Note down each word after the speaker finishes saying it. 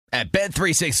At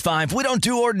Bet365, we don't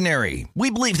do ordinary. We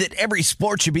believe that every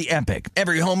sport should be epic.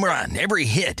 Every home run, every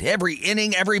hit, every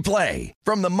inning, every play.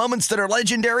 From the moments that are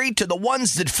legendary to the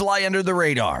ones that fly under the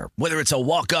radar. Whether it's a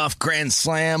walk-off grand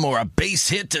slam or a base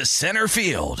hit to center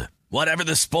field. Whatever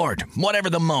the sport, whatever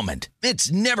the moment.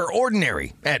 It's never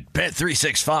ordinary at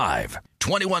Bet365.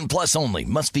 21 plus only.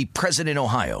 Must be present in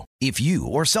Ohio. If you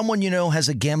or someone you know has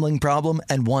a gambling problem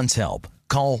and wants help,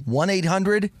 call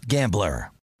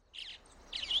 1-800-GAMBLER.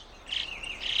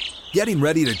 Getting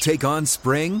ready to take on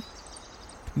spring?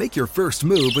 Make your first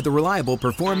move with the reliable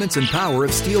performance and power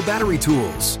of Steel battery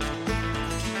tools.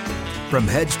 From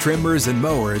hedge trimmers and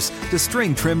mowers to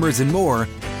string trimmers and more,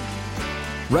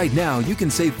 right now you can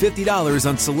save $50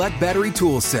 on select battery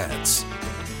tool sets.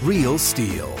 Real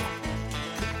Steel.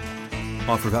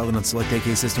 Offer valid on select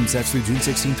AK system sets through June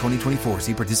 16, 2024.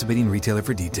 See participating retailer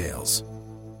for details.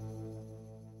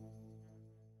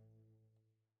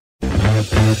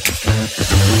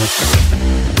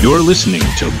 You're listening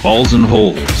to Balls and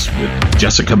Holes with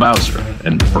Jessica Bowser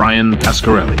and Brian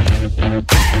Pascarelli.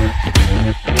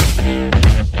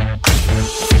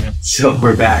 So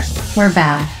we're back. We're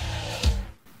back.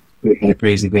 We had a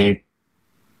crazy day.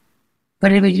 What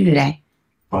did we do today?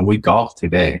 Well, we golfed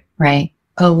today. Right.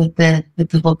 Oh, with the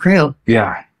whole crew.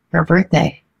 Yeah. For our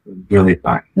birthday. Really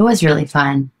fun. It was really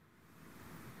fun.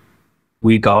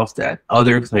 We golfed at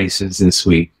other places this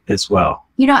week as well.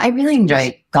 You know, I really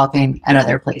enjoy golfing at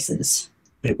other places.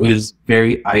 It was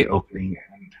very eye-opening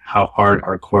on how hard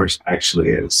our course actually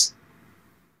is.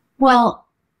 Well,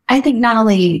 I think not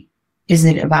only is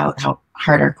it about how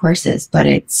hard our course is, but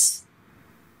it's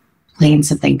playing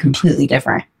something completely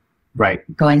different. Right.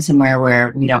 Going somewhere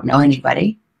where we don't know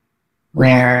anybody,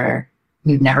 where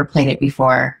we've never played it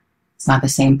before. It's not the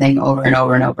same thing over and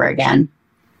over and over again.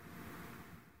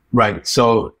 Right.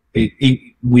 So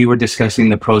we were discussing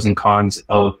the pros and cons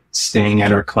of staying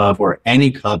at our club or any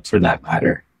club for that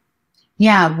matter.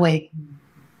 Yeah. Wait.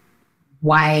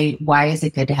 Why is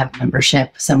it good to have a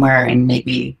membership somewhere and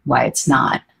maybe why it's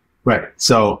not? Right.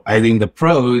 So I think the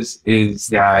pros is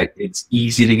that it's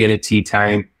easy to get a tee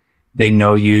time. They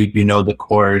know you know the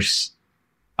course.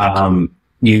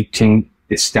 You can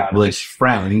establish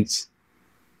friends.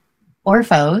 Or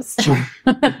foes.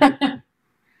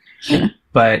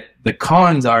 But the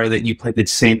cons are that you play the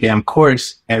same damn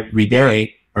course every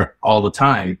day or all the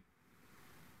time.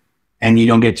 And you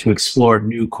don't get to explore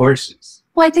new courses.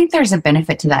 Well, I think there's a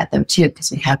benefit to that though too,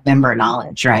 because we have member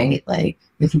knowledge, right? Like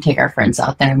we can take our friends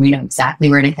out there and we know exactly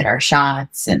where to hit our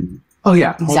shots and oh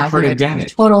yeah, home exactly court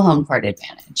advantage. Total home court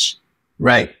advantage.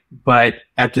 Right. But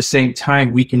at the same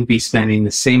time, we can be spending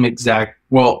the same exact,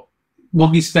 we'll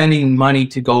be spending money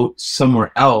to go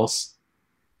somewhere else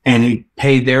and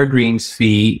pay their greens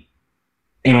fee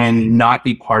and not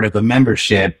be part of a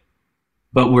membership,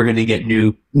 but we're going to get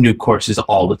new courses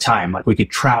all the time. Like we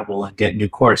could travel and get new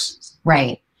courses.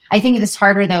 Right. I think it's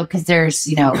harder though, because there's,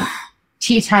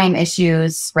 tee time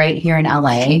issues right here in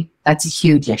LA. That's a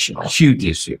huge issue. A huge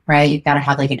issue. Right. You've got to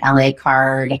have like an LA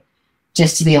card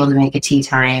just to be able to make a tee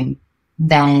time.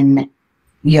 Then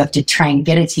you have to try and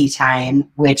get a tee time,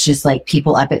 which is like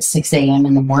people up at 6 a.m.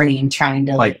 in the morning trying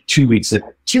to like 2 weeks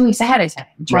ahead. 2 weeks ahead of time,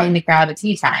 trying to grab a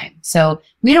tee time. So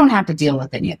we don't have to deal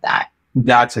with any of that.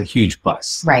 That's a huge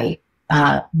plus. Right.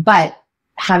 But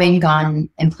having gone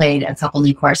and played a couple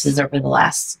new courses over the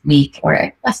last week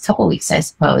or last couple weeks, I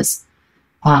suppose,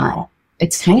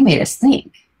 it's kind of made us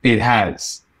think. It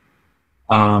has.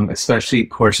 Especially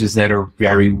courses that are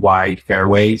very wide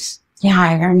fairways. Yeah,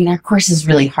 I mean, our course is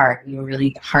really hard.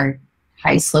 Really hard,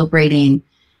 high slope rating.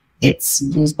 It's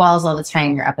lose balls all the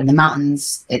time. You're up in the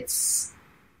mountains. It's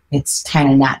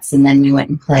kind of nuts. And then we went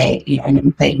and played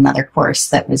another course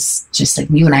that was just like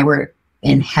you and I were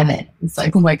in heaven. It's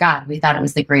like, oh my God, we thought it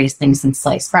was the greatest thing since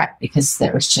sliced bread because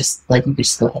there was just like, you could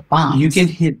just go hit bombs. You can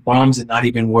hit bombs and not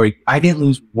even worry. I didn't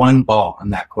lose one ball on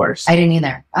that course. I didn't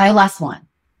either. I lost one.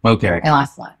 Okay. I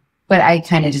lost one. But I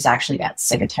kind of just actually got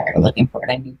sick and tired of looking for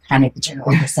it. I knew kind of the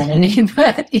general vicinity,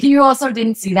 but you also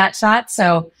didn't see that shot.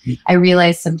 So I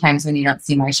realized sometimes when you don't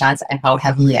see my shots, how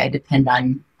heavily I depend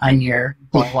on your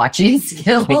ball watching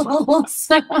skills.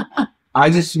 I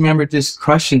just remember just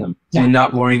crushing them and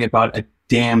not worrying about a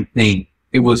damn thing.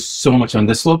 It was so much fun.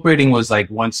 The slope rating was like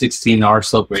 116. Our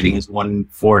slope rating is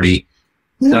 140.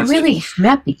 We were really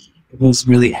happy. It was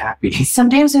really happy.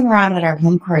 Sometimes when we're out at our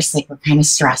home course, like we're kind of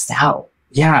stressed out.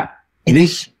 Yeah. It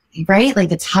is. Right?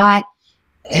 Like it's hot.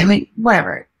 I mean,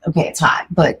 whatever. Okay, it's hot,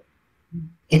 but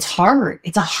it's hard.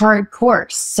 It's a hard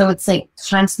course. So it's like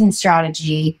constant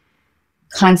strategy,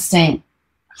 constant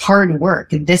hard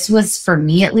work. This was, for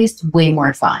me at least, way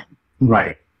more fun.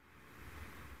 Right.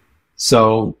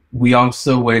 So we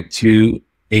also went to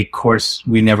a course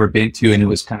we never been to, and it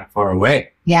was kind of far away.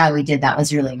 Yeah, we did. That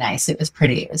was really nice. It was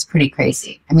pretty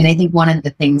crazy. I mean, I think one of the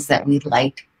things that we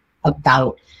like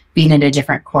about being at a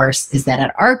different course is that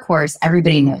at our course,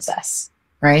 everybody knows us,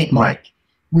 right? Like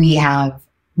we are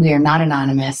not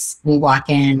anonymous. We walk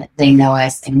in, they know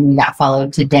us, and we got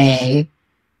followed today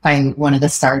by one of the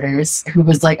starters who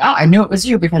was like, oh, I knew it was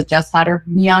you because Jess had her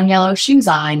neon yellow shoes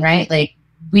on, right? Like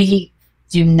we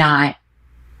do not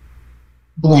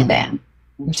blend in.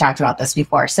 We've talked about this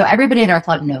before. So everybody at our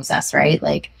club knows us, right?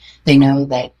 Like they know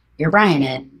that you're Brian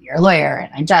and you're a lawyer and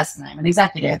I'm Jess and I'm an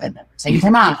executive and we're taking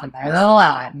time off and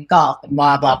and we golf and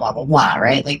blah, blah, blah, blah, blah,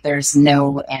 right? Like there's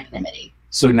no anonymity.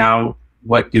 So now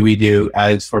what do we do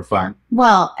as for fun?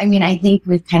 Well, I mean, I think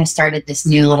we've kind of started this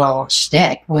new little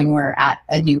shtick when we're at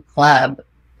a new club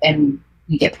and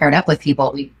we get paired up with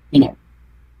people. We,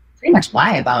 pretty much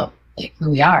lie about like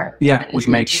who we are. Yeah, we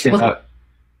make shit up.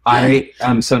 I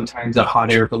am sometimes a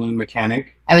hot air balloon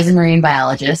mechanic. I was a marine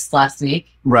biologist last week.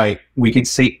 Right. We can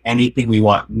say anything we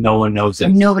want. No one knows it.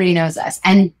 Nobody knows us.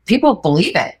 And people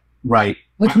believe it. Right.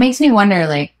 Which makes me wonder,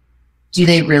 like, do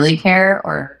they really care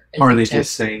or are they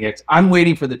just saying it? I'm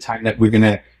waiting for the time that we're going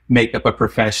to make up a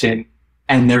profession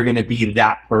and they're going to be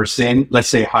that person, let's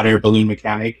say a hot air balloon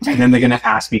mechanic, and then they're going to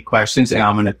ask me questions and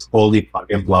I'm going to totally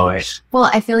fucking blow it. Well,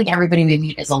 I feel like everybody we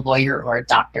meet is a lawyer or a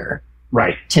doctor.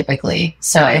 Right. Typically.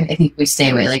 So I think we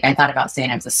stay away. Like I thought about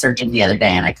saying I was a surgeon the other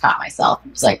day and I caught myself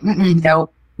and was like,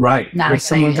 nope. Right. Not if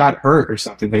someone got hurt or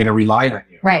something, they're going to rely on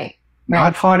you. Right.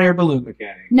 Not hot air balloon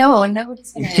mechanic. No,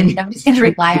 nobody's going to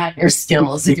rely on your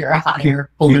skills if you're a hot air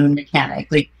balloon mechanic.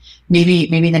 Like maybe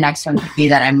the next one could be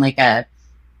that I'm like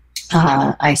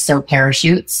I sew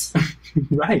parachutes.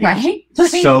 Right. Right.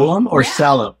 Sew them or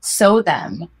sell them? Sew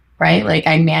them. Right? Like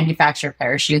I manufacture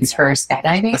parachutes for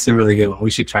skydiving. That's a really good one.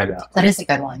 We should try that. That is a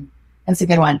good one. That's a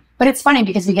good one. But it's funny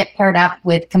because we get paired up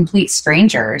with complete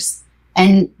strangers.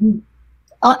 And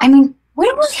I mean, we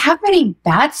don't really have many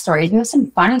bad stories. We have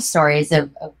some funny stories of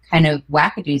kind of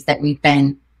wackadoos that we've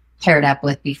been paired up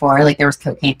with before. Like there was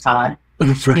Cocaine Todd.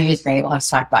 Right. He was great. We'll have to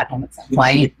talk about him at some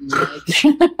point.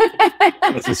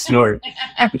 That's a story.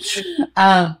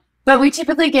 But we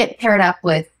typically get paired up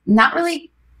with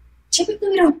typically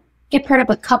we don't get paired up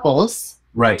with couples.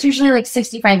 Right. It's usually like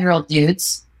 65-year-old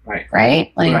dudes. Right.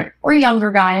 Right? Like, right. Or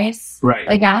younger guys. Right.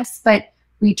 I guess. But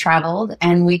we traveled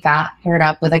and we got paired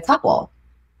up with a couple.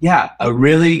 Yeah. A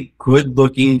really good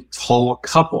looking tall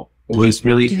couple. It was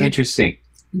really interesting.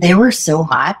 They were so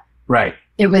hot. Right.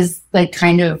 It was like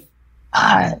kind of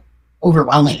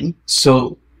overwhelming.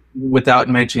 So without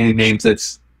mentioning names,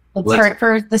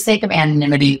 for the sake of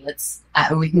anonymity,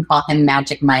 we can call him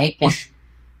Magic Mike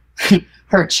and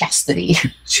her Chastity.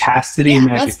 Chastity and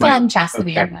Magic Mike. Let's call him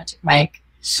Chastity and Magic Mike.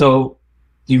 So,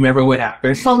 do you remember what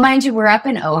happened? Well, mind you, we're up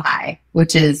in Ojai,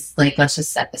 which is like, let's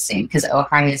just set the scene because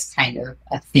Ojai is kind of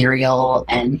ethereal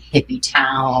and hippie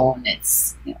town.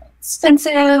 It's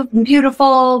expensive and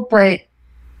beautiful, but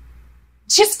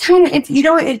just kind of,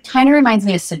 it kind of reminds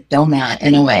me of Sedona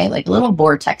in a way, like a little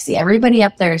vortexy. Everybody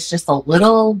up there is just a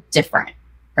little different,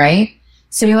 right?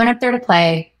 So we went up there to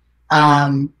play.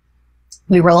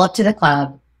 We roll up to the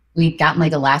club. We got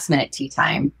like a last minute tea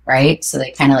time, right? So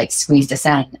they kind of like squeezed us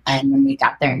in. And when we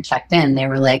got there and checked in, they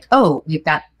were like, oh, we've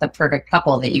got the perfect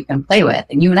couple that you can play with.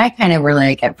 And you and I kind of were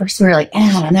like, at first we were like,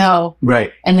 I don't know.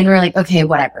 Right. And then we were like, okay,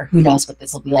 whatever. Who knows what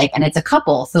this will be like? And it's a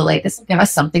couple. So like, this will give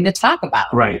us something to talk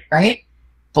about. Right. Right.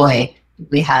 Boy,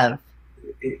 we have.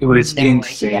 It was no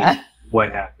insane idea.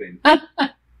 what happened.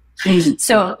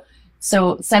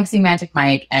 So Sexy Magic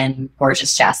Mike and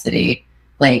Gorgeous Chastity,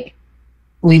 like,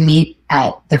 we meet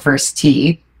at the first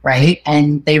tee, right?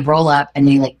 And they roll up and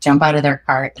they like jump out of their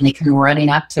cart and they come running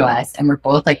up to us and we're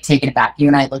both like taken aback. You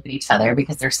and I look at each other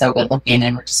because they're so good looking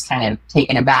and we're just kind of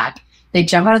taken aback. They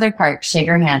jump out of their cart, shake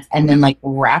our hands, and then like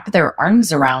wrap their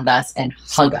arms around us and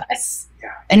hug us. Yeah.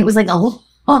 And it was like a little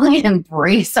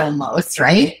embrace almost,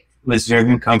 right? It was very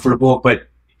uncomfortable, but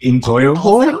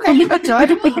enjoyable.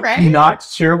 Right? Not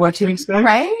sure what to expect.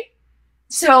 Right?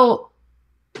 So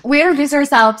we introduce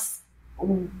ourselves.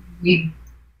 We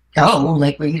go,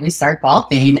 like we start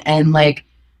golfing, and like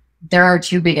they're our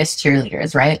two biggest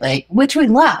cheerleaders, right? Like, which we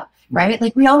love, right?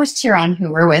 Like we always cheer on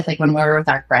who we're with, like when we're with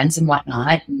our friends and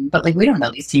whatnot. But like we don't know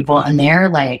these people, and they're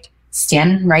like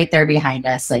standing right there behind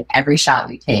us. Like every shot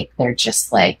we take, they're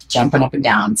just like jumping up and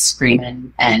down,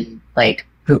 screaming and like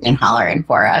hooting and hollering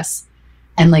for us.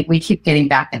 And like we keep getting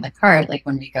back in the cart, like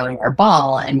when we go to our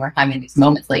ball, and we're having these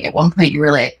moments. Like at one point, you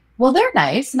were like, "Well, they're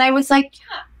nice," and I was like,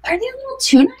 "Yeah, are they a little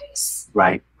too nice?"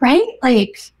 Right. Right?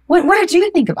 Like, what did you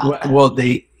think about that? Well,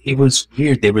 they it was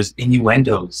weird. There was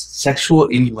innuendos, sexual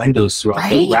innuendos throughout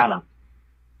the Right? round.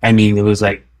 I mean, it was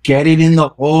like, get it in the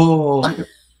hole.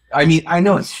 I mean, I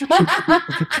know it's true,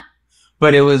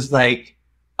 but it was like,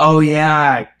 oh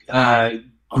yeah,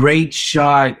 great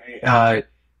shot.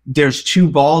 There's 2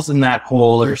 balls in that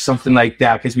hole or something like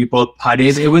that because we both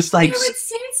putted. It was like, We would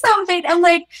say something and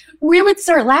like we would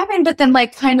start laughing, but then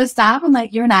like kind of stop and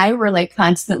like you and I were like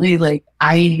constantly like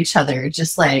eyeing each other,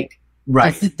 just like,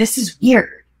 right. this is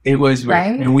weird. It was weird.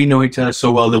 Right? And we know each other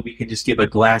so well that we could just give a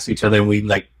glance to each other and we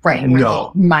like, Right.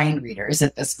 No. We're mind readers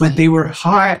at this point. but they were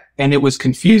hot and it was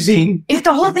confusing.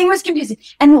 The whole thing was confusing.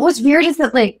 And what was weird is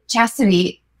that like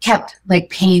Chastity kept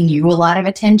like paying you a lot of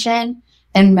attention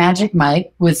and Magic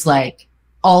Mike was like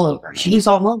all over me. She was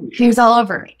all over me. He was all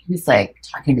over me. He was like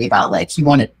talking to me about like he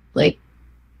wanted like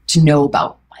to know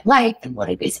about my life and what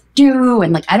I basically do.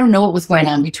 And like I don't know what was going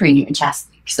on between you and Chastity.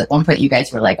 Because at one point you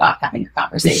guys were like off having a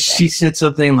conversation. She said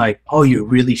something like, oh, you're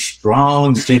really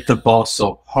strong. You hit the ball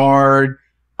so hard.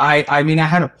 I mean, I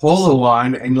had a polo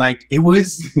on and like, it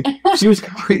was,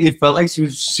 it felt like she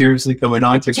was seriously coming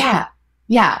on to Yeah.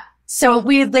 Yeah. So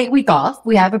we golf,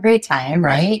 we have a great time.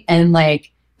 Right. And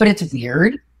like, but it's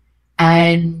weird.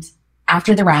 And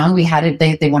after the round we had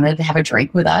they wanted to have a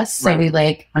drink with us. So Right. we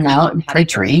like hung out and had a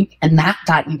drink and that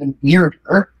got even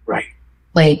weirder. Right.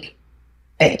 Like,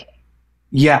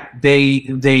 Yeah.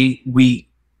 We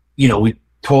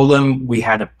told them we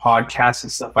had a podcast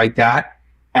and stuff like that.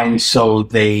 And so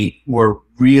they were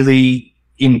really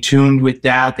in tune with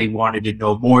that. They wanted to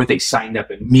know more. They signed up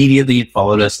immediately and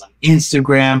followed us on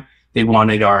Instagram. They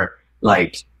wanted our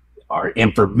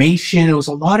information. It was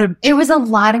a lot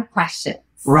of questions.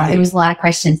 Right. It was a lot of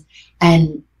questions.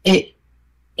 And it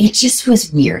just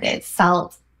was weird. It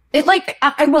felt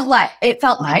I won't lie, it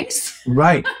felt nice.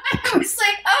 right. I was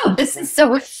like, oh, this is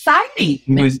so exciting.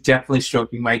 He was definitely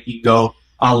stroking my ego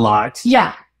a lot.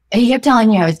 Yeah. And he kept telling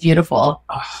me I was beautiful.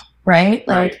 Ugh. Right?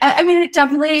 Like, Right. I mean, it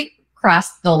definitely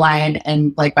crossed the line.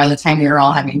 And like, by the time we were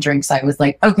all having drinks, I was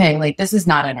like, okay, like, this is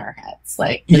not in our heads.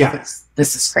 Like,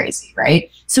 this is crazy.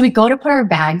 Right? So we go to put our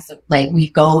bags, like, we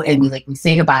go and we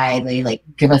say goodbye. They like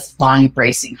give us long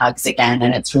embracing hugs again.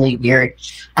 And it's really weird.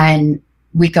 And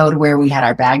we go to where we had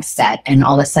our bags set. And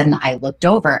all of a sudden I looked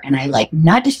over and I like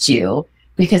nudged you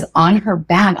because on her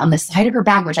bag, on the side of her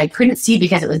bag, which I couldn't see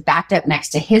because it was backed up next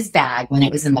to his bag when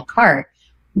it was in the cart,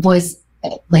 was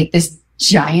like this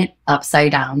giant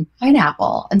upside down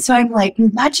pineapple. And so I'm like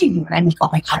nudging you and I'm like, oh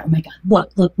my God,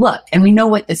 look. And we know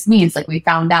what this means. Like we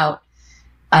found out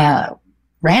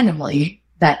randomly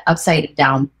that upside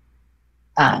down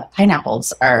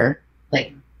pineapples are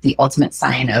like the ultimate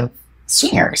sign of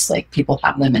swingers. Like people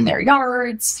have them in their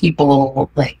yards.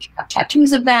 People like have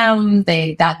tattoos of them.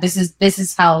 This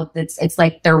is how it's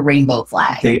like their rainbow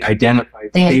flag. They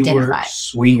identified. They were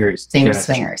swingers. They were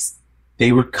swingers.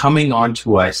 They were coming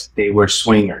onto us. They were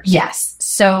swingers. Yes.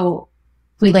 So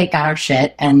we like got our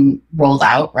shit and rolled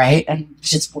out, right? And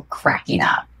just were cracking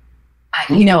up.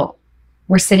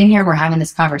 We're sitting here, we're having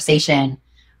this conversation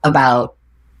about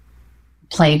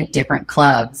playing at different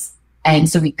clubs. And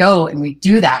so we go and we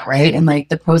do that, right? And like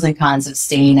the pros and cons of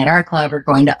staying at our club or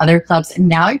going to other clubs. And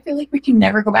now I feel like we can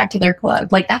never go back to their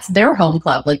club. Like that's their home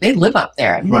club. Like they live up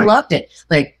there and we loved it.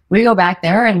 Like we go back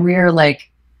there and we're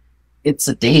like, it's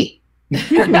a date.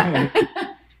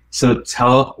 So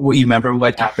tell what you remember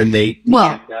what happened.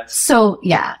 So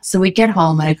we get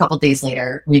home and a couple of days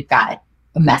later, we've got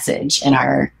a message in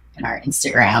our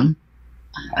Instagram.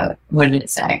 What did it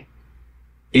say?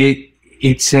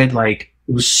 It said like,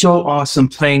 it was so awesome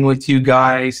playing with you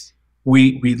guys.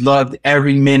 We loved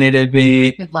every minute of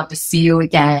it. We'd love to see you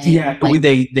again. Yeah,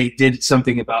 they did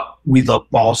something about we love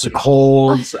balls and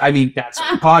holes. I mean, that's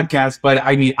a podcast, but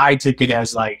I mean, I took it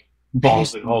as like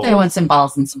balls and holes. They want some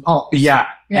balls and some holes. Yeah.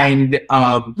 And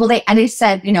they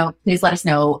said, please let us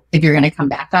know if you're going to come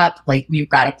back up. Like we've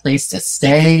got a place to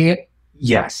stay.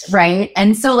 Yes. Right.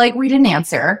 And so like we didn't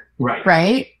answer.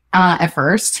 Right. At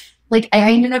first. Like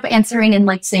I ended up answering and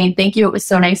like saying, thank you. It was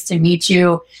so nice to meet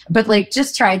you. But like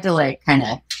just tried to like kind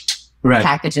of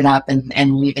package it up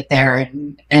and leave it there.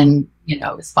 And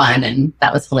it was fun. And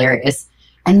that was hilarious.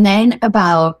 And then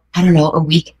about, I don't know, a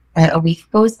week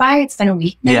goes by. It's been a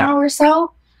week now or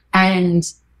so. And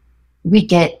we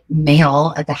get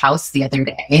mail at the house the other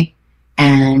day.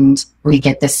 And we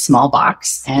get this small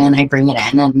box and I bring it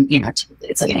in and,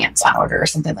 it's like an Amazon order or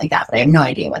something like that. But I have no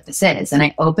idea what this is. And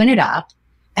I open it up.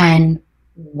 And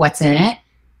what's in it?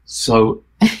 So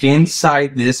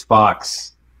inside this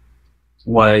box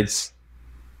was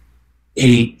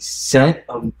a set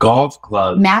of golf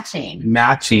clubs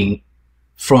matching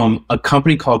from a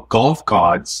company called Golf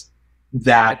Gods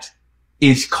that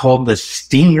is called the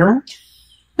Stinger.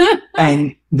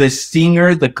 And the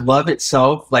Stinger, the glove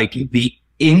itself, like the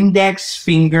index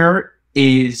finger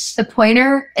is The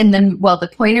pointer the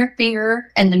pointer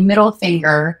finger and the middle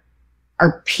finger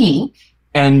are pink,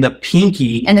 and the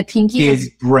pinky and the pinky is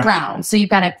brown. So you've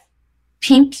got a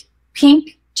pink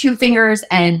 2 fingers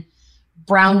and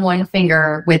brown 1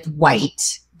 finger with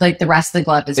white. Like the rest of the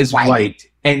glove is white.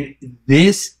 And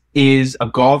this is a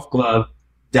golf glove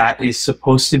that is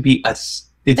supposed to be it's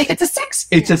a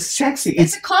sexy.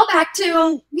 It's a callback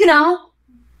to,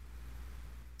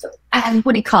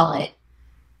 what do you call it?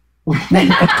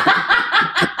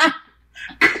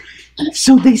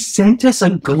 So they sent us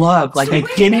a glove, like a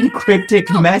hidden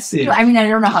cryptic message. I mean, I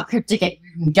don't know how cryptic it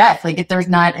can get. Like, if there's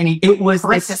not any. It was 2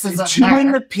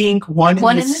 in the pink, one in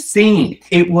the stink.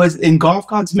 It was, and Golf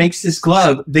Gods makes this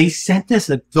glove. They sent us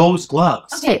those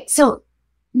gloves. Okay, so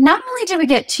not only did we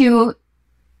get 2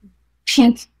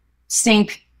 pink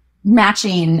stink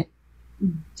matching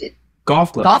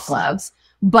golf gloves,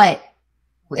 but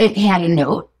it had a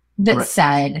note that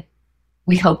said,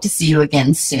 "We hope to see you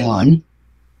again soon.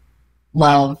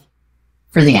 Love,"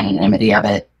 for the anonymity of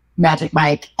it, Magic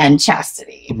Mike and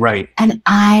Chastity. Right. And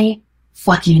I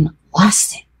fucking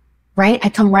lost it. Right? I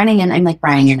come running in. I'm like,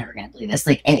 "Brian, you're never going to believe this.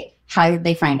 Like, A, how did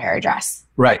they find our address?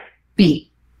 Right.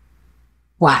 B,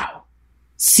 wow.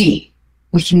 C,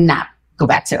 we cannot go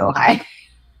back to Ohio."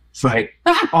 Right.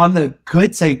 On the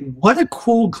good side, what a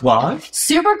cool glove.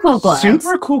 Super cool glove.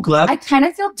 Super cool glove. I kind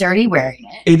of feel dirty wearing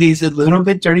it. It is a little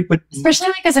bit dirty, but especially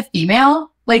like as a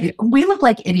female, like we look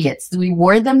like idiots. We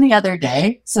wore them the other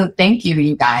day. So thank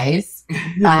you guys.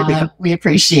 We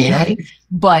appreciate it.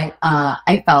 But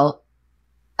I felt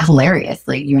hilarious.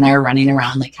 Like you and I were running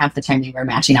around like half the time we were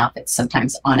matching outfits,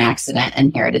 sometimes on accident.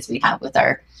 And here it is we have with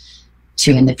our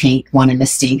 2 in the pink, 1 in the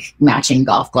stink matching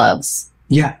golf gloves.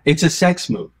 Yeah, it's a sex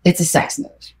move. It's a sex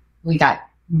move. We got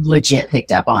legit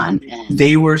picked up on. And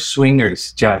they were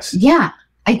swingers, Jess. Yeah.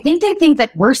 I think they think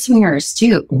that we're swingers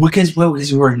too. Because we're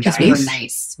nice. We were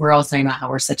nice. We're all saying about how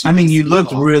we're such I mean, you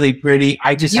looked really pretty.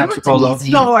 I just have to roll off.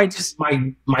 No,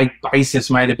 my biceps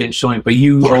might have been showing, but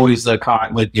you always look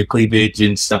hot with your cleavage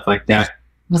and stuff like that.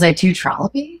 Was I too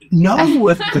trollopy? No.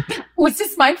 Was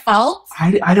this my fault?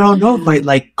 I don't know, but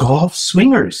like golf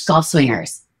swingers. Golf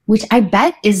swingers. Which I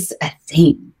bet is a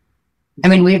thing. I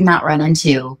mean, we have not run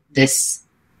into this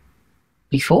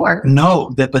before.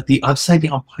 No, but the upside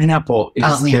down pineapple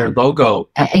is their logo.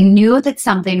 I knew that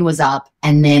something was up,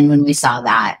 and then when we saw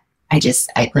that,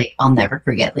 I'll never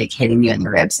forget like hitting you in the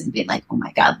ribs and being like, "Oh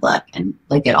my God, look!" And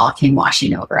like it all came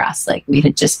washing over us. Like we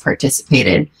had just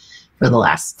participated for the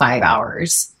last 5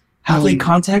 hours. Have they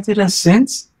contacted us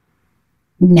since?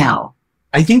 No.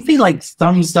 I think they like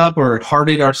thumbs up or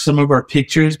hearted some of our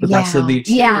pictures, but that's the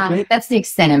extent of it. That's the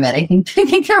extent of it. I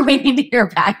think they're waiting to hear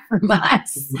back from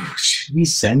us. Should we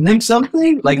send them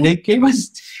something? Like they gave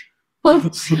us.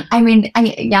 Well, I mean,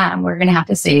 we're gonna have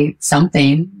to say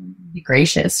something. Be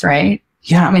gracious, right?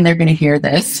 Yeah. I mean, they're gonna hear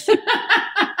this.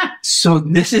 So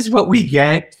this is what we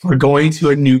get for going to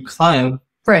a new club,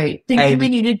 right? We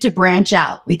needed to branch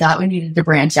out. We thought we needed to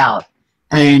branch out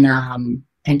and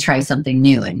try something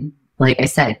new. And like I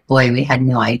said, boy, we had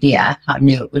no idea how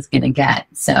new it was going to get.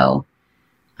 So,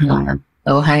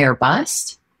 Ohio or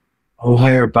bust?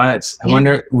 Ohio or bust. I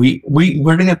wonder, we're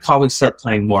going to probably start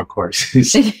playing more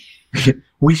courses.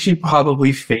 We should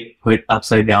probably put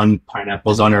upside down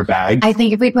pineapples on our bag. I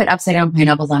think if we put upside down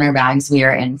pineapples on our bags, we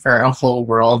are in for a whole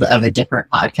world of a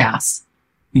different podcast.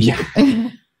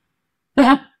 Yeah.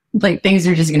 Like things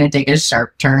are just going to take a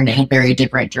sharp turn in a very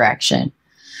different direction.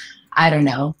 I don't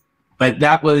know. But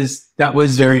that was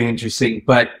very interesting.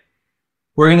 But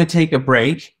we're going to take a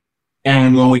break.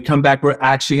 And when we come back, we're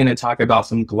actually going to talk about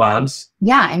some gloves.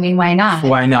 Yeah, I mean, why not?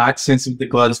 Why not? Since the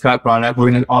gloves got brought up, we're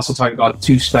going to also talk about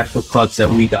 2 special clubs that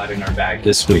we got in our bag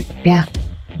this week. Yeah,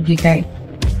 it'd be great.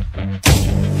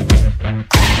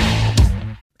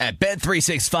 At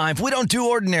Bet365, we don't do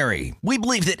ordinary. We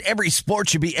believe that every sport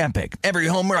should be epic. Every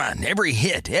home run, every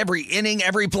hit, every inning,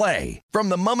 every play. From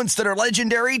the moments that are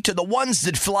legendary to the ones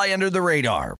that fly under the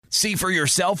radar. See for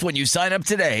yourself when you sign up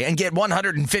today and get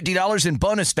 $150 in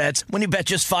bonus bets when you bet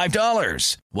just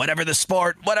 $5. Whatever the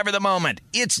sport, whatever the moment,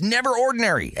 it's never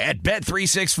ordinary at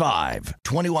Bet365.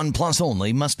 21 plus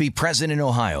only. Must be present in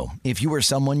Ohio. If you or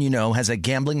someone you know has a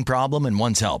gambling problem and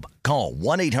wants help, call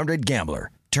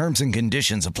 1-800-GAMBLER. Terms and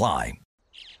conditions apply.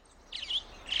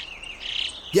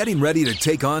 Getting ready to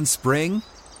take on spring?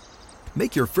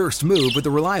 Make your first move with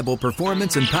the reliable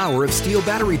performance and power of Steel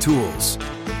battery tools.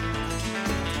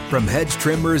 From hedge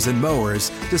trimmers and mowers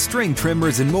to string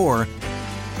trimmers and more,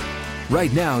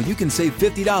 Right now, you can save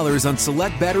 $50 on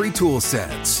select battery tool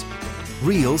sets.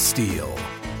 Real STIHL.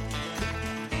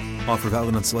 Offer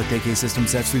valid on select AK system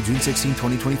sets through June 16,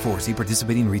 2024. See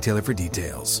participating retailer for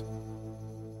details.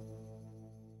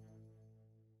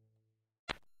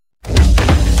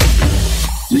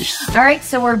 All right,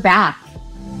 so we're back.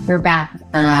 We're back.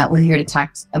 We're here to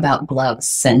talk about gloves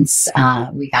since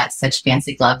we got such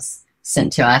fancy gloves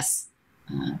sent to us.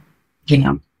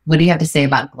 What do you have to say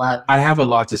about gloves? I have a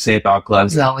lot to say about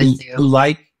gloves. You always do.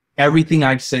 Like everything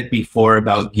I've said before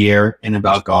about gear and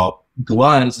about golf,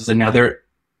 gloves is another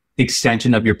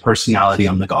extension of your personality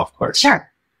on the golf course.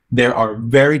 Sure. There are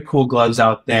very cool gloves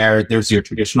out there. There's your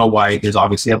traditional white. There's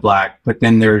obviously a black, but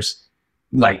then there's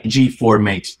like G4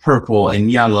 makes purple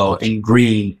and yellow and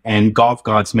green, and Golf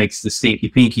Gods makes the Stinky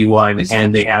Pinky one,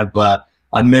 and they have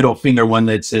a middle finger one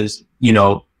that says,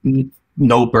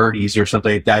 no birdies or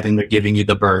something like that, and they're giving you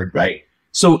the bird, right?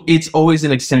 So it's always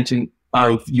an extension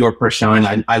of your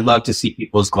persona. I love to see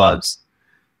people's gloves.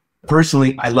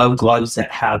 Personally, I love gloves that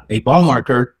have a ball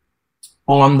marker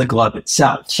on the glove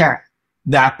itself. Sure.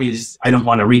 That is, I don't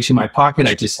want to reach in my pocket.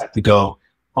 I just have to go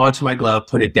onto my glove,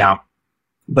 put it down.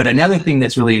 But another thing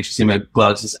that's really interesting about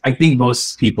gloves is I think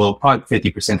most people, probably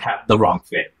 50%, have the wrong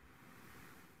fit.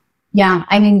 Yeah.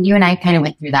 I mean, you and I kind of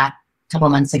went through that a couple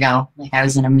months ago. Like I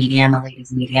was in a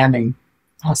ladies medium, and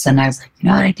all of a sudden I was like,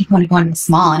 I think I want to go into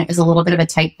small. And it was a little bit of a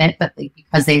tight fit, but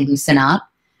because they loosen up,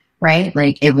 right?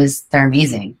 They're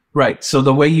amazing. Right. So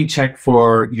the way you check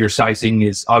for your sizing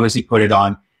is obviously put it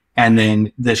on. And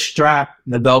then the strap,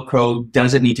 the Velcro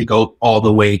doesn't need to go all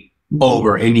the way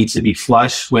over. It needs to be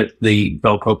flush with the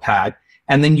Velcro pad.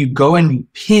 And then you go and you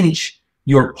pinch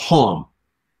your palm.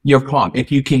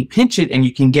 If you can pinch it and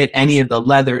you can get any of the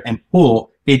leather and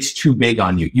pull, it's too big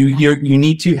on you. You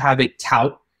need to have it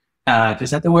tout.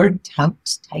 Is that the word?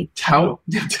 Tight.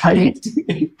 Tight.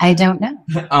 I don't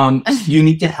know. You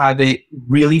need to have it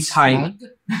really tight.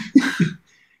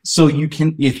 So you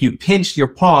can, if you pinch your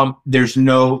palm, there's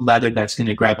no leather that's going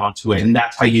to grab onto it. And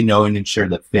that's how you know and ensure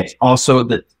the fit. Also,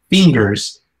 the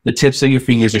fingers, the tips of your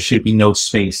fingers, there should be no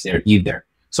space there either.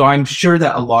 So I'm sure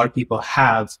that a lot of people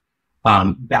have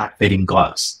back-fitting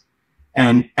gloves.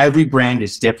 And every brand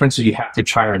is different, so you have to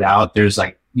try it out. There's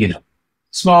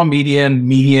small,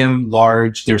 medium,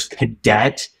 large. There's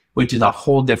cadet, which is a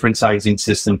whole different sizing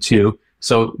system too.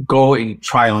 So go and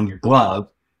try on your glove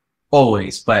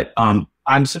always. But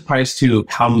I'm surprised too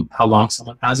how long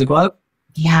someone has a glove.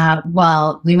 Yeah,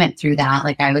 well, we went through that.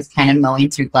 I was kind of mowing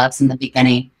through gloves in the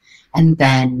beginning, and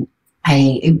then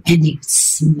you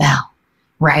smell,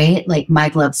 right? My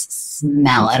gloves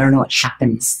smell. I don't know what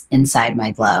happens inside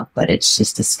my glove, but it's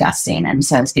just disgusting. And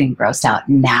so I was getting grossed out.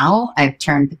 Now I've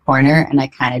turned the corner and I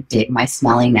kind of dig my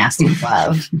smelling, nasty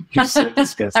glove. You're so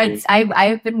disgusting.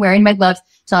 I've been wearing my gloves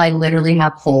till I literally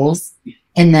have holes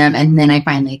in them, and then I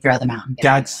finally throw them out.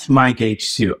 That's my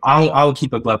gauge too. I'll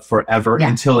keep a glove forever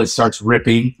until it starts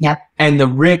ripping. Yep. And the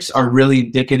rips are really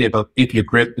indicative of if you're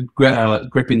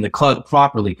gripping the club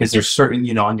properly, because there's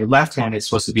certain, on your left hand, it's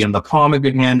supposed to be on the palm of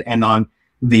your hand, and on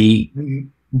the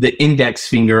index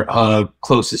finger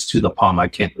closest to the palm. I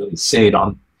can't really say it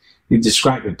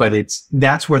describe it, but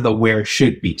that's where the wear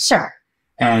should be. Sure.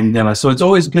 And so it's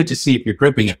always good to see if you're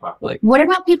gripping it properly. What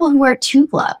about people who wear two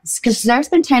gloves? Because there's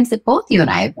been times that both you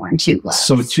and I have worn two gloves.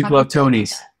 So two glove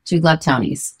Tonys. Two glove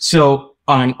Tonys. So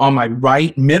on my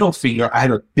right middle finger, I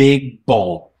have a big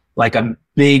ball, like a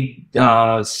big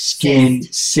skin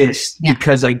cyst,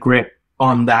 because I grip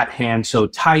on that hand so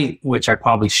tight, which I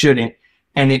probably shouldn't.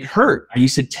 And it hurt. I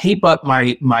used to tape up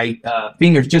my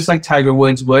fingers just like Tiger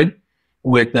Woods would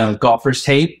with golfer's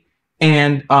tape.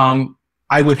 And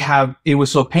it was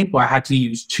so painful, I had to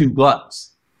use two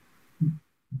gloves.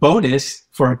 Bonus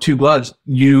for two gloves,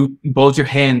 both your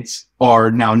hands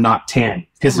are now not tan.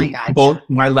 Because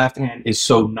my left hand is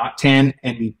so not tan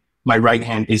and my right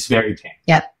hand is very tan.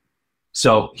 Yep.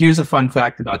 So here's a fun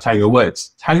fact about Tiger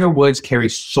Woods. Tiger Woods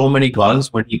carries so many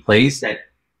gloves when he plays that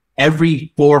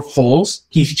every 4 holes,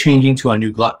 he's changing to a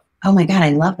new glove. Oh my God, I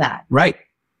love that. Right.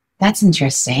 That's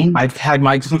interesting. I've had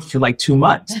my glove for 2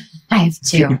 months. I have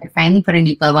too. I finally put a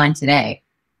new glove on today.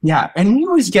 Yeah, and we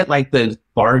always get the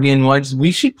bargain ones.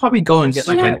 We should probably go and get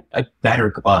a better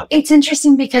glove. It's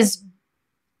interesting because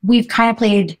we've kind of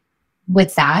played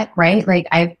with that, right?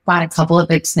 I bought a couple of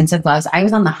expensive gloves. I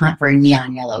was on the hunt for a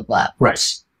neon yellow glove.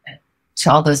 Right.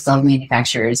 To all those glove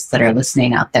manufacturers that are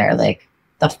listening out there,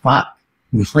 the fuck?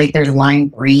 There's lime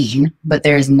green, but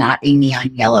there's not a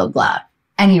neon yellow glove.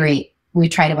 At any rate, we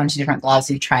tried a bunch of different gloves.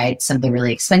 We tried some of the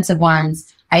really expensive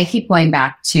ones. I keep going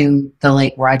back to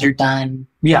the Roger Dunn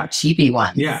cheapy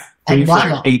ones. Yeah. I love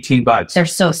them. $18. They're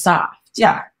so soft.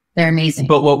 Yeah. They're amazing.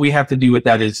 But what we have to do with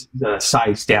that is the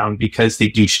size down because they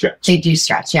do stretch. They do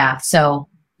stretch, yeah. So,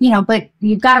 but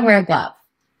you've got to wear a glove.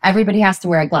 Everybody has to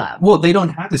wear a glove. Well, they don't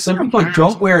have to. Some people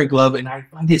don't wear a glove, and I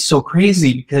find it so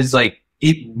crazy because,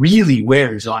 it really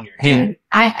wears on your hand.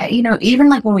 Even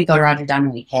when we go to Rotterdam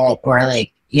and we hit, or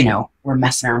we're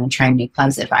messing around and trying new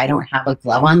clubs, if I don't have a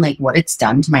glove on, what it's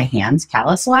done to my hands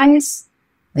callus-wise,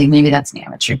 maybe that's an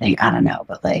amateur thing. I don't know,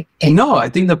 but No, I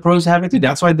think the pros have it too.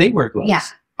 That's why they wear gloves. Yeah.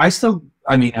 I said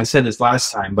this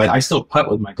last time, but I still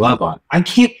putt with my glove on. I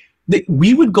can't.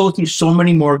 We would go through so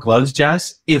many more gloves,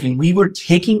 Jess, if we were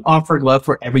taking off our glove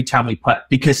for every time we putt,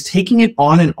 because taking it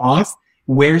on and off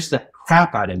wears the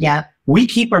crap out of it. Yeah. We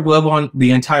keep our glove on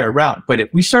the entire route, but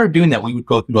if we started doing that, we would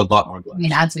go through a lot more gloves.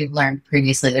 As we've learned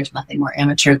previously, there's nothing more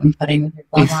amateur than putting with your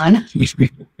glove on.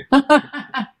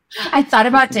 I thought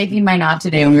about taking mine off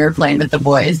today when we were playing with the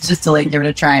boys just to give it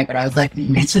a try, but I was like,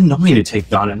 it's annoying to take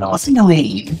it on and off. It's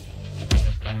annoying.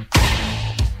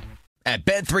 At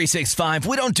Bet365,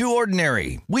 we don't do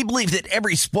ordinary. We believe that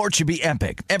every sport should be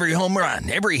epic. Every home run,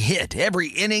 every hit, every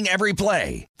inning, every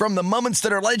play. From the moments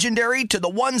that are legendary to the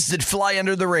ones that fly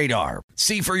under the radar.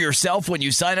 See for yourself when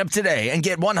you sign up today and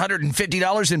get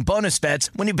 $150 in bonus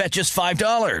bets when you bet just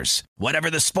 $5. Whatever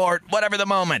the sport, whatever the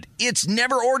moment, it's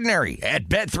never ordinary at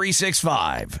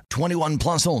Bet365. 21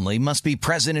 plus only. Must be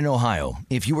present in Ohio.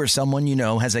 If you or someone you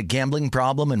know has a gambling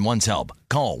problem and wants help,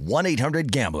 call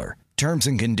 1-800-GAMBLER. Terms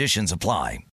and conditions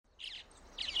apply.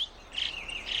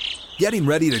 Getting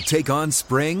ready to take on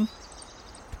spring?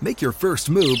 Make your first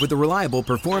move with the reliable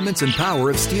performance and power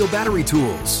of Steel battery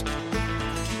tools.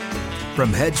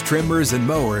 From hedge trimmers and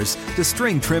mowers to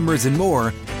string trimmers and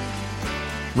more,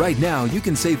 right now you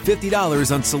can save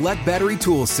 $50 on select battery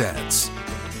tool sets.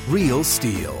 Real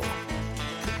Steel.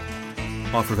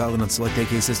 Offer valid on select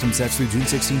AK system sets through June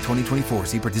 16, 2024.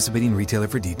 See participating retailer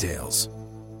for details.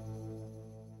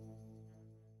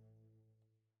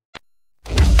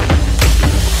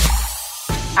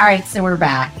 All right, so we're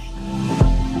back.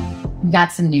 We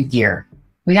got some new gear.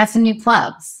 We got some new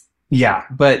clubs. Yeah,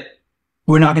 but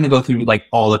we're not going to go through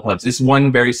all the clubs. It's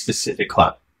one very specific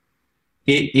club.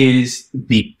 It is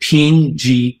the Ping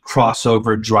G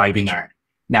crossover driving iron.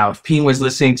 Now, if Ping was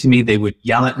listening to me, they would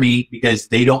yell at me because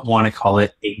they don't want to call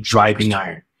it a driving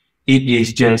iron. It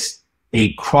is just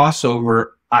a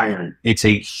crossover iron. It's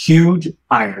a huge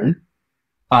iron.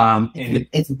 And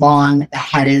it's long. The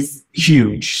head is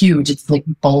huge. It's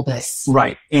bulbous.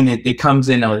 Right. And it comes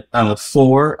in a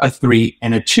 4, a 3,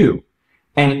 and a 2.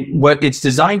 And what it's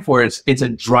designed for is it's a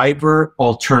driver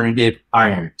alternative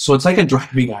iron. So it's like a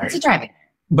driving iron. It's a driving iron.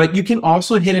 But you can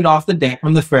also hit it off the deck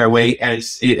from the fairway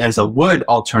as a wood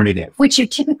alternative. Which you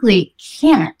typically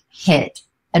can't hit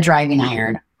a driving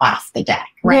iron off the deck,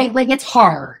 right? It's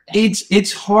hard.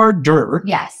 It's harder.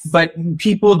 Yes. But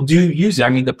people do use it. I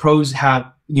mean, the pros have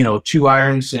 2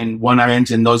 irons and 1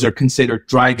 irons, and those are considered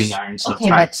driving irons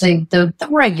sometimes. Okay, but the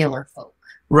regular folk.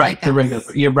 Right, the regular.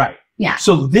 You're right. Yeah.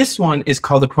 So this one is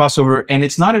called the crossover, and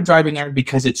it's not a driving iron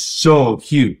because it's so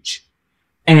huge.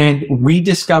 And we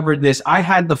discovered this. I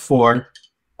had the 4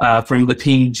 from the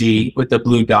Ping G with the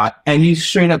blue dot, and you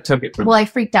straight up took it from me. Well, I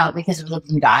freaked out because it was a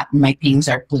blue dot, and my Pings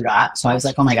are blue dot. So I was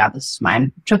like, oh my God, this is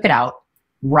mine. Took it out,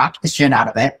 rocked the shit out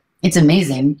of it. It's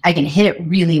amazing. I can hit it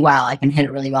really well. I can hit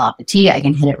it really well off the tee. I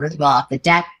can hit it really well off the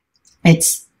deck.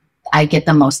 I get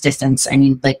the most distance. I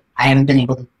mean, I haven't been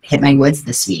able to hit my woods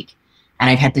this week, and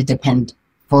I've had to depend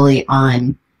fully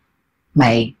on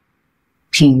my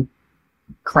Ping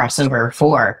crossover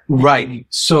 4. Right.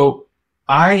 So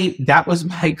that was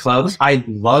my club. I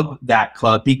love that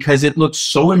club because it looks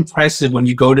so impressive when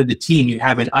you go to the tee and you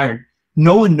have an iron.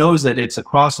 No one knows that it's a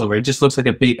crossover. It just looks like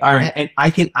a big iron, and I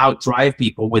can outdrive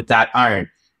people with that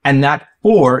iron. And that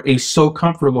 4 is so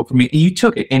comfortable for me. And you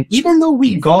took it. And even though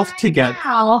we golfed together,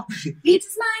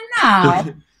 it's mine now.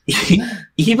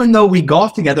 Even though we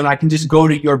golf together and I can just go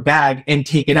to your bag and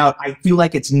take it out, I feel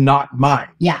like it's not mine.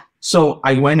 Yeah. So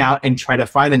I went out and tried to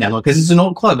find the Netherlands because it's an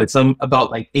old club. It's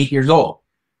about 8 years old.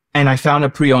 And I found a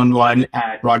pre-owned one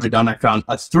at Rotterdam. I found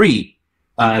a 3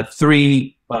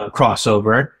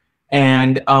 crossover.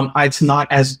 And it's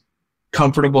not as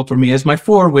comfortable for me as my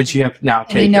 4, which you have now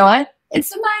taken. And you know what?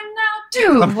 It's mine now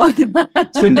too.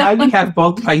 So now you have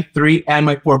both my 3 and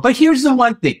my 4. But here's the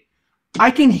one thing. I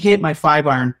can hit my 5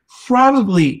 iron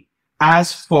probably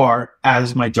as far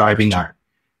as my driving iron.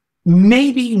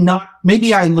 Maybe not.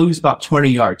 Maybe I lose about 20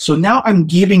 yards. So now I'm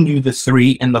giving you the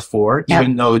 3 and the 4,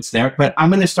 even though it's there. But I'm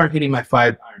going to start hitting my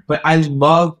 5 iron. But I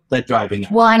love that driving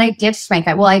iron. Well, and I ditched my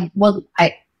 5.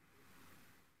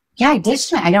 I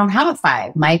ditched my. I don't have a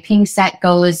 5. My Ping set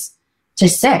goes to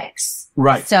 6.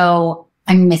 Right. So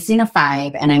I'm missing a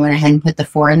 5, and I went ahead and put the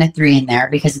 4 and the 3 in there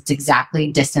because it's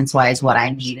exactly distance-wise what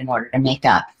I need in order to make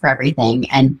up for everything.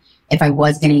 And if I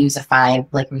was going to use a 5,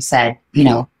 like we said, you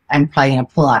know, I'm probably going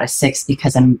to pull out a 6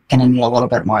 because I'm going to need a little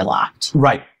bit more locked.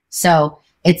 Right. So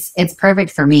it's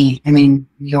perfect for me. I mean,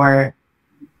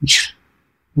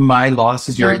 my loss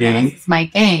is your gain. It's my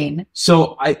gain.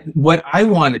 So what I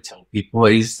want to tell people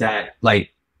is that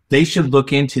like they should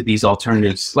look into these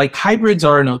alternatives. Like hybrids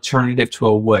are an alternative to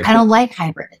a wood. I don't like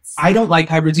hybrids. I don't like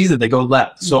hybrids either. They go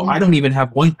left. So I don't even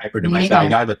have one hybrid in my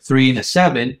bag. I have a 3 and a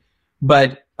 7.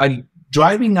 But a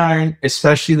driving iron,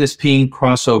 especially this Ping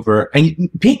crossover, and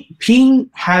Ping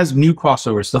has new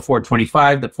crossovers, the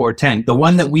 425, the 410. The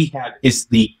one that we have is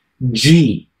the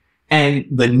G. And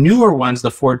the newer ones,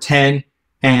 the 410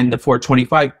 and the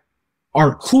 425,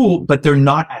 are cool, but they're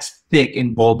not as thick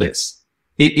and bulbous.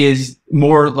 It is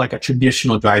more like a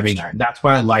traditional driving iron. That's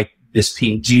why I like this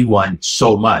Ping G1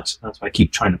 so much. That's why I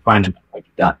keep trying to find them.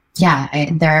 Done. Yeah,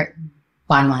 they're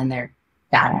bottom line. They're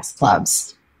badass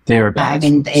clubs. They're badass.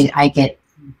 I mean, I get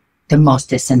the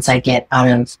most distance I get out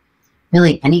of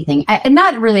really anything.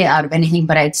 Not really out of anything,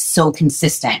 but it's so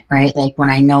consistent, right? Like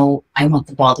when I know I want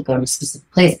the ball to go to a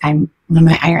specific place, I'm on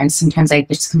my irons. Sometimes I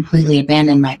just completely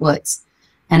abandon my woods,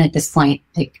 and at this point,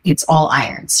 like it's all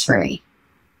irons for me.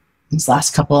 These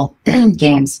last couple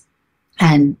games,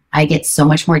 and I get so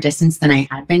much more distance than I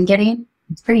had been getting.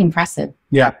 It's pretty impressive.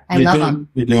 Yeah. I love them.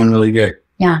 You're doing really good.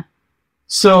 Yeah.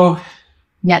 So.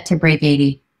 Yet to break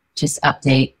 80, just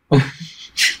update.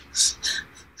 It's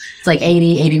like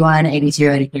 80, 81,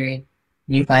 82, 83,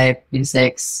 85,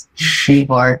 86,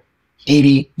 84,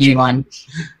 80, 81.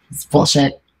 It's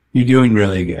bullshit. You're doing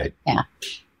really good. Yeah.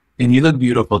 And you look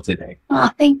beautiful today.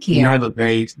 Oh, thank you. You have a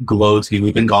very glow to you.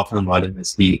 We've been golfing a lot in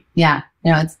this heat. Yeah.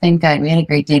 No, it's been good. We had a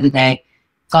great day today.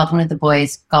 Golfing with the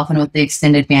boys, golfing with the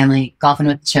extended family, golfing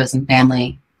with the chosen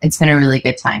family. It's been a really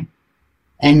good time.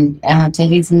 And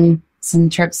taking some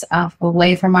trips off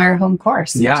away from our home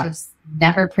course. Yeah. Which is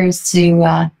never proves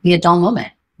to be a dull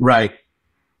moment. Right.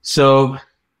 So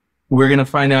we're going to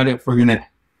find out if we're going to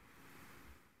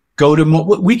go to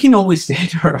we can always stay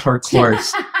at our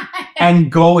course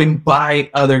and go and buy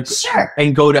other Sure.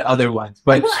 and go to other ones.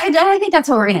 But well, I think that's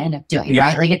what we're going to end up doing,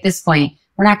 right? Like at this point,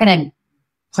 we're not going to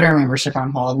put our membership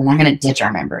on hold. We're not going to ditch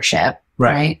our membership,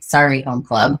 right? Sorry, home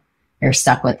club. You're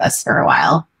stuck with us for a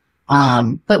while.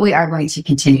 But we are going to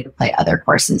continue to play other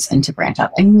courses and to branch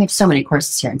out. I mean, we have so many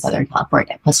courses here in Southern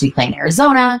California. Plus we play in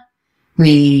Arizona.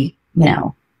 We,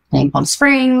 play in Palm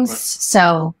Springs. Right.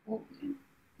 So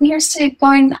we are still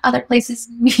going to other places,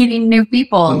 meeting new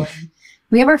people.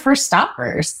 We have our first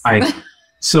stoppers. I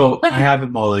have a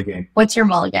mulligan. What's your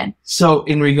mulligan? So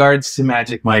in regards to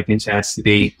Magic Mike and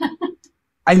Chastity,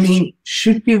 I mean,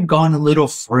 should we have gone a little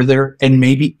further and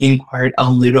maybe inquired a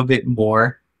little bit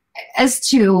more? As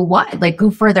to what? Like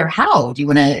go further how? Do you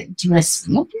want to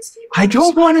swing with these people? I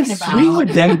don't want to swing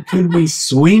with them. Could we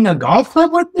swing a golf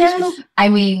club with them? I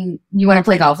mean, you want to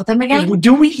play golf with them again?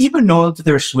 Do we even know if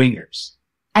they're swingers?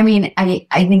 I mean, I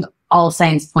think all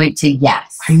signs point to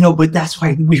yes. I know, but that's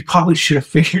why we probably should have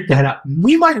figured that out.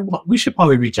 We should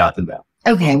probably reach out to them.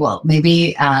 Okay, well,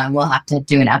 maybe we'll have to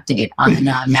do an update on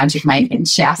Magic Mike and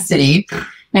Chastity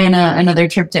and another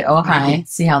trip to Ojai,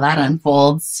 see how that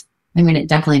unfolds. I mean, it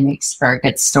definitely makes for a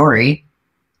good story.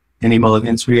 Any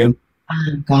mulligans for you?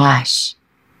 Oh, gosh.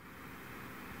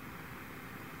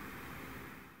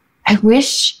 I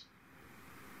wish...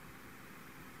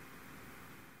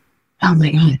 Oh,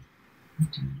 my God.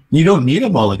 You don't need a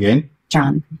mulligan.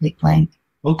 John, complete blank.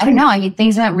 Okay. I don't know. I mean,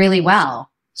 things went really well.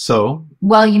 So?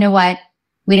 Well, you know what?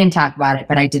 We didn't talk about it,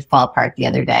 but I did fall apart the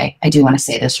other day. I do want to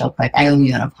say this real quick. I owe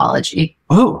you an apology.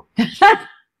 Oh.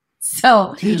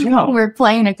 So we were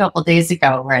playing a couple days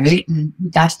ago, right? And we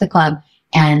got to the club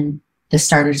and the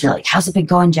starters were like, how's it been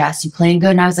going, Jess? You playing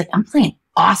good? And I was like, I'm playing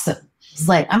awesome. It's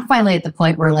like, I'm finally at the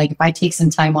point where like, if I take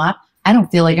some time off, I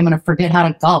don't feel like I'm going to forget how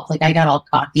to golf. Like I got all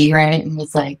cocky, right? And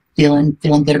was like feeling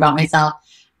good about myself.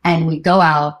 And we go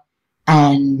out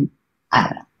and I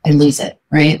don't know, I lose it,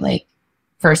 right? Like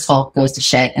first hole goes to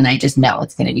shit and I just know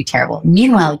it's going to be terrible.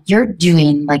 Meanwhile, you're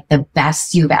doing like the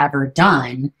best you've ever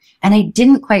done. And I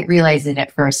didn't quite realize it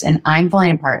at first. And I'm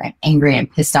falling apart. I'm angry. I'm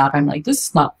pissed off. I'm like, this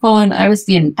is not fun. I was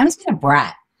being a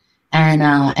brat. And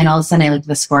all of a sudden I looked at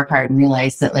the scorecard and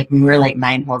realized that like we were like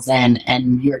 9 holes in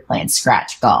and you were playing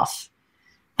scratch golf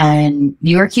and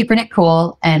you were keeping it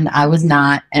cool and I was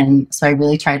not. And so I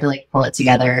really tried to like pull it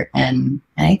together. And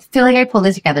I feel like I pulled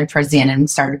it together towards the end and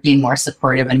started being more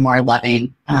supportive and more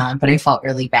loving. But I felt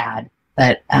really bad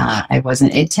that I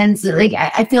wasn't. It tends to like,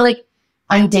 I feel like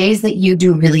on days that you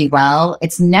do really well,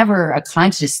 it's never a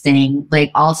conscious thing.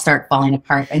 Like I'll start falling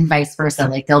apart and vice versa.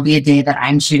 Like there'll be a day that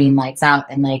I'm shooting lights out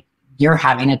and like you're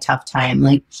having a tough time.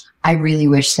 Like I really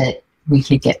wish that we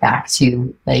could get back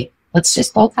to like, let's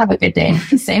just both have a good day at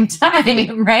the same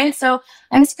time, right? So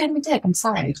I was kind of a dick. I'm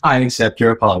sorry. I accept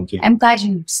your apology. I'm glad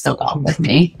you still got with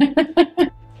me.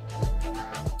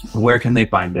 Where can they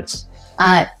find us?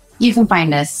 You can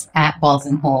find us at Balls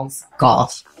and Holes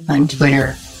Golf on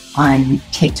Twitter, on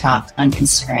TikTok, on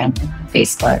Instagram,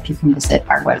 Facebook. You can visit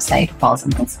our website,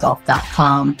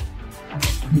 ballsandholesgolf.com.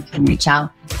 You can reach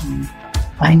out and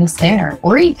find us there.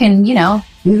 Or you can,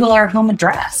 Google our home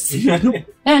address.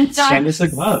 And send us a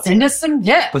glove. Send us some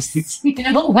gifts.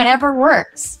 Whatever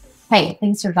works. Hey,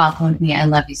 thanks for golfing with me. I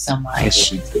love you so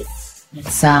much.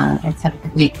 Let's have a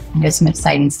good week. There's some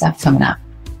exciting stuff coming up.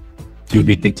 To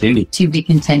be continued. To be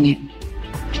continued.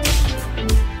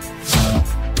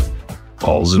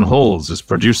 Balls and Holes is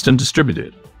produced and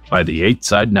distributed by the 8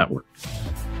 Side Network.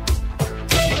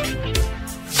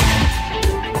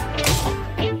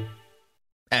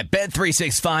 At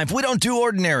Bet365, we don't do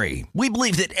ordinary. We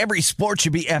believe that every sport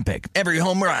should be epic. Every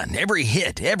home run, every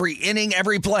hit, every inning,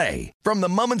 every play. From the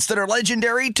moments that are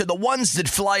legendary to the ones that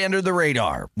fly under the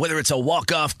radar. Whether it's a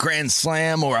walk-off grand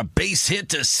slam or a base hit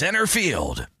to center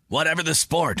field. Whatever the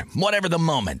sport, whatever the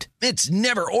moment. It's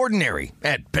never ordinary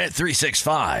at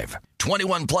Bet365.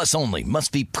 21 plus only. Must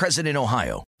be present in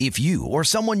Ohio. If you or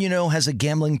someone you know has a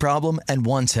gambling problem and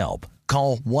wants help,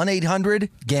 call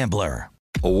 1-800-GAMBLER.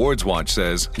 Awards Watch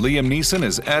says Liam Neeson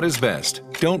is at his best.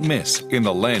 Don't miss In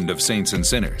the Land of Saints and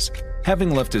Sinners.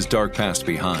 Having left his dark past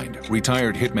behind,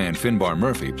 retired hitman Finbar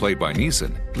Murphy, played by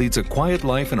Neeson, leads a quiet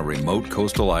life in a remote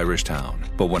coastal Irish town.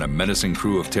 But when a menacing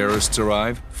crew of terrorists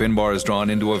arrive, Finbar is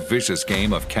drawn into a vicious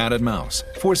game of cat and mouse,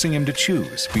 forcing him to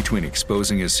choose between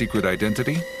exposing his secret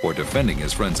identity or defending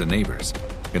his friends and neighbors.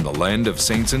 In the Land of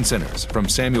Saints and Sinners, from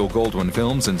Samuel Goldwyn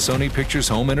Films and Sony Pictures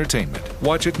Home Entertainment.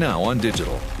 Watch it now on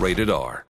digital. Rated R.